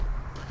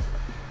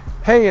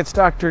Hey, it's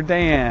Dr.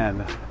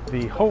 Dan,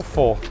 the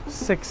hopeful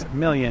 6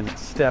 million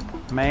step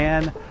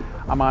man.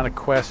 I'm on a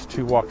quest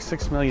to walk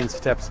 6 million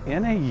steps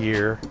in a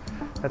year.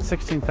 That's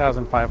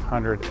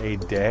 16,500 a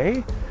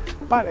day,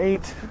 about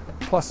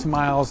 8+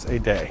 miles a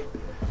day.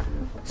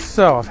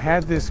 So I've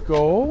had this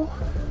goal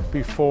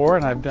before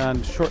and I've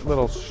done short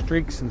little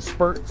streaks and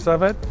spurts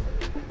of it.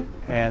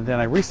 And then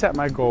I reset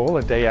my goal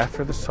a day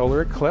after the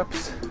solar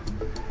eclipse.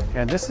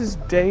 And this is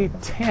day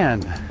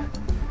 10.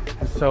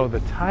 And so the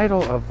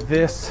title of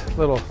this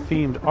little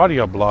themed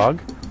audio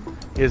blog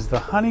is "The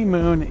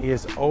Honeymoon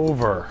is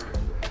Over."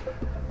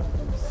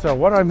 So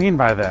what do I mean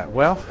by that?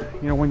 Well,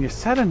 when you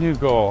set a new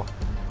goal,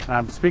 and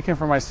I'm speaking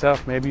for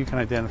myself, maybe you can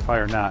identify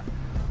or not,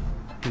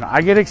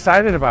 I get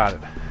excited about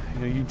it.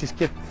 You just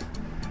get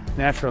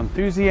natural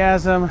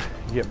enthusiasm,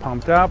 you get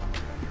pumped up,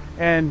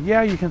 and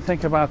yeah, you can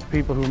think about the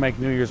people who make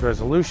New Year's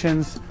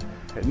resolutions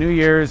at New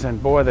Year's,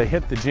 and boy, they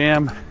hit the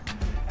gym,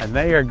 and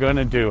they are going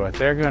to do it.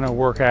 They're going to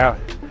work out.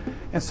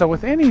 And so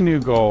with any new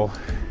goal,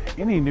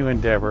 any new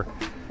endeavor,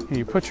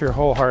 you put your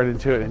whole heart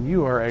into it and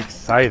you are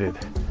excited.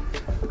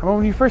 I mean,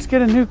 when you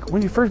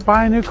first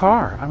buy a new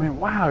car,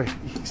 wow,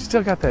 you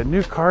still got that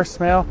new car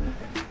smell,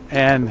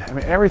 and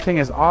everything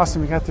is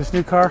awesome. You got this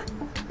new car.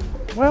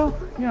 Well,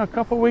 a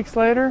couple weeks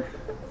later,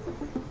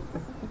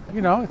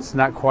 it's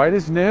not quite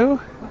as new,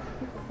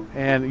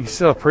 and you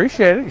still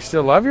appreciate it. You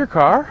still love your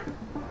car.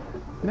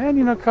 And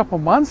then, a couple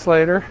months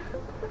later,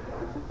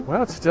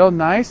 well, it's still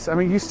nice.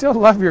 You still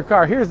love your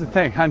car. Here's the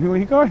thing,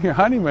 when you go on your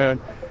honeymoon,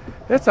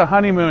 it's a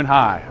honeymoon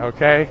high,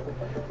 okay?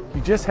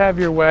 You just have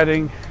your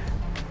wedding,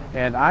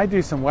 and I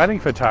do some wedding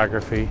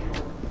photography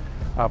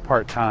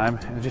part-time,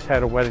 and I just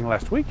had a wedding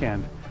last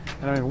weekend.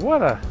 And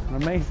what an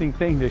amazing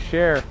thing to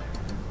share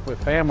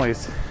with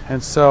families.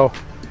 And so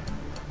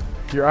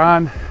you're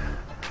on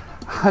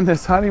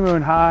this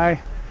honeymoon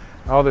high,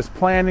 all this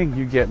planning,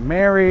 you get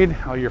married,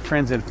 all your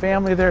friends and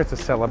family there, it's a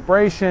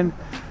celebration.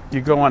 You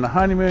go on a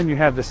honeymoon, you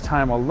have this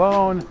time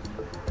alone,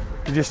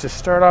 just to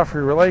start off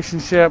your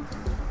relationship.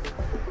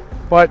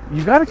 But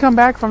you got to come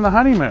back from the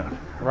honeymoon.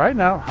 Right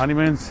now,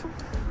 honeymoons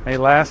may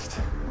last,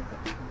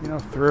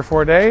 3 or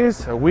 4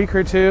 days, a week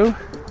or two.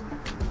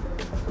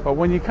 But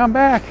when you come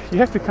back, you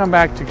have to come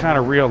back to kind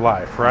of real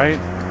life, right?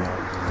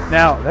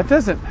 Now,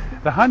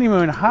 the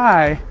honeymoon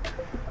high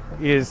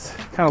is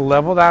kind of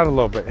leveled out a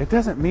little bit. It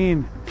doesn't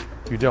mean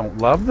you don't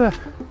love the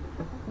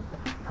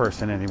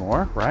person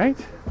anymore, right?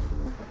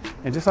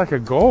 And just like a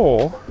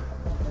goal,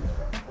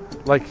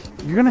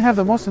 you're going to have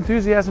the most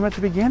enthusiasm at the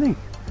beginning.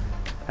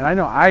 And I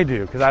know I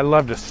do, because I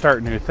love to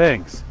start new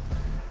things.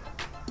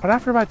 But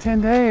after about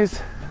 10 days,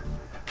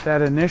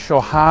 that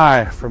initial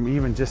high from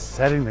even just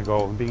setting the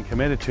goal and being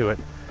committed to it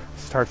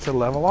starts to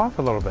level off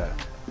a little bit.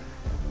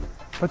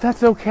 But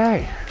that's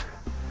okay.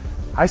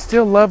 I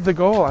still love the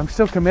goal. I'm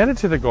still committed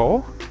to the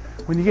goal.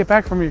 When you get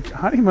back from your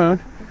honeymoon,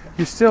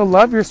 you still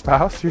love your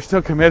spouse. You're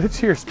still committed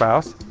to your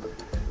spouse.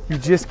 You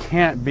just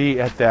can't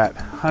be at that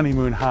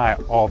honeymoon high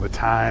all the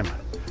time.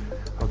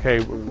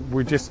 Okay,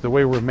 we're just the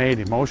way we're made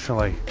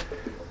emotionally.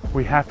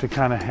 We have to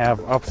kind of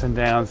have ups and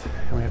downs,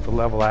 and we have to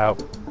level out.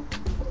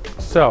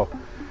 So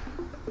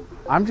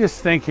I'm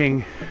just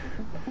thinking,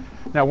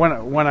 now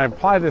when I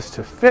apply this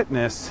to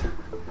fitness,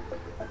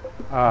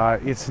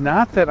 it's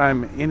not that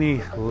I'm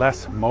any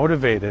less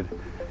motivated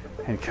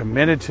and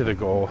committed to the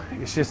goal.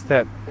 It's just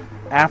that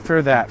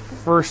after that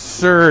first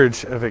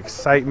surge of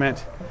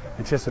excitement,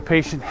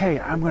 anticipation, hey,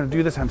 I'm going to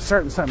do this, I'm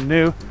starting something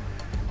new,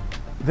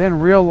 then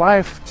real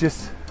life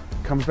just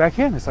comes back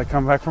in. It's like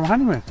coming back from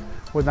honeymoon.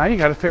 Well, now you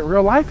got to fit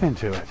real life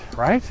into it,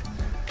 right?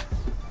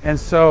 And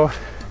so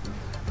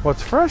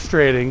what's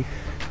frustrating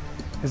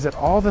is that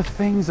all the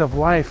things of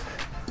life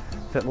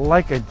that,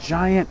 like a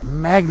giant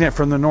magnet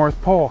from the North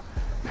Pole,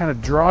 kind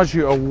of draws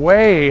you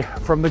away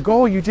from the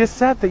goal you just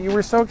set that you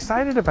were so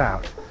excited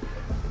about.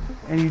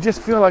 And you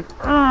just feel like,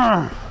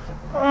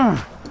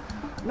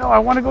 no, I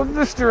want to go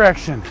this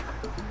direction.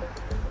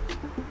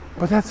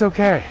 But that's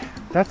okay.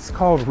 That's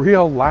called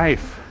real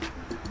life.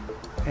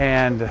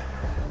 And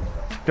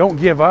don't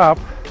give up.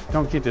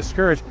 Don't get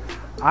discouraged.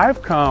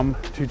 I've come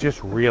to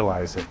just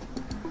realize it.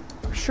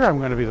 Sure, I'm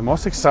going to be the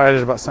most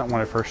excited about something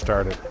when I first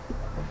started.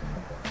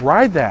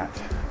 Ride that.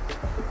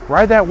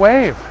 Ride that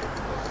wave.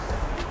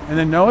 And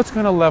then know it's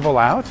going to level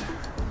out.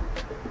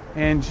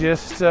 And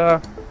just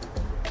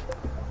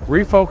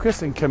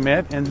refocus and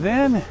commit. And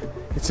then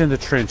it's in the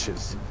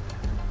trenches.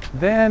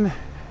 Then,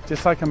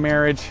 just like a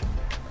marriage,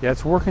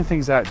 it's working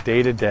things out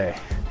day to day.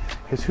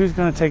 It's who's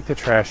going to take the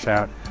trash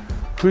out,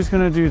 who's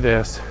going to do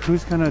this,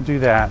 who's going to do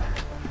that.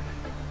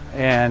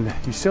 And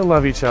you still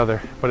love each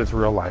other, but it's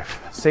real life.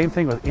 Same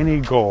thing with any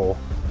goal.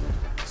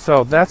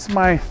 So that's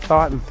my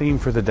thought and theme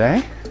for the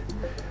day.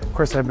 Of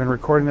course, I've been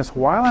recording this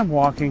while I'm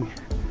walking.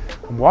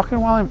 I'm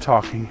walking while I'm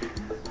talking.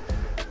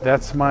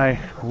 That's my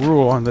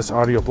rule on this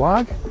audio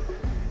blog.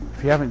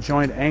 If you haven't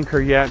joined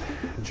Anchor yet,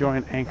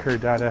 join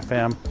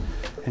anchor.fm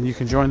and you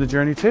can join the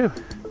journey too.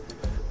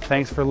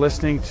 Thanks for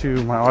listening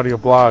to my audio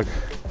blog.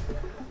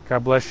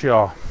 God bless you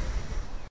all.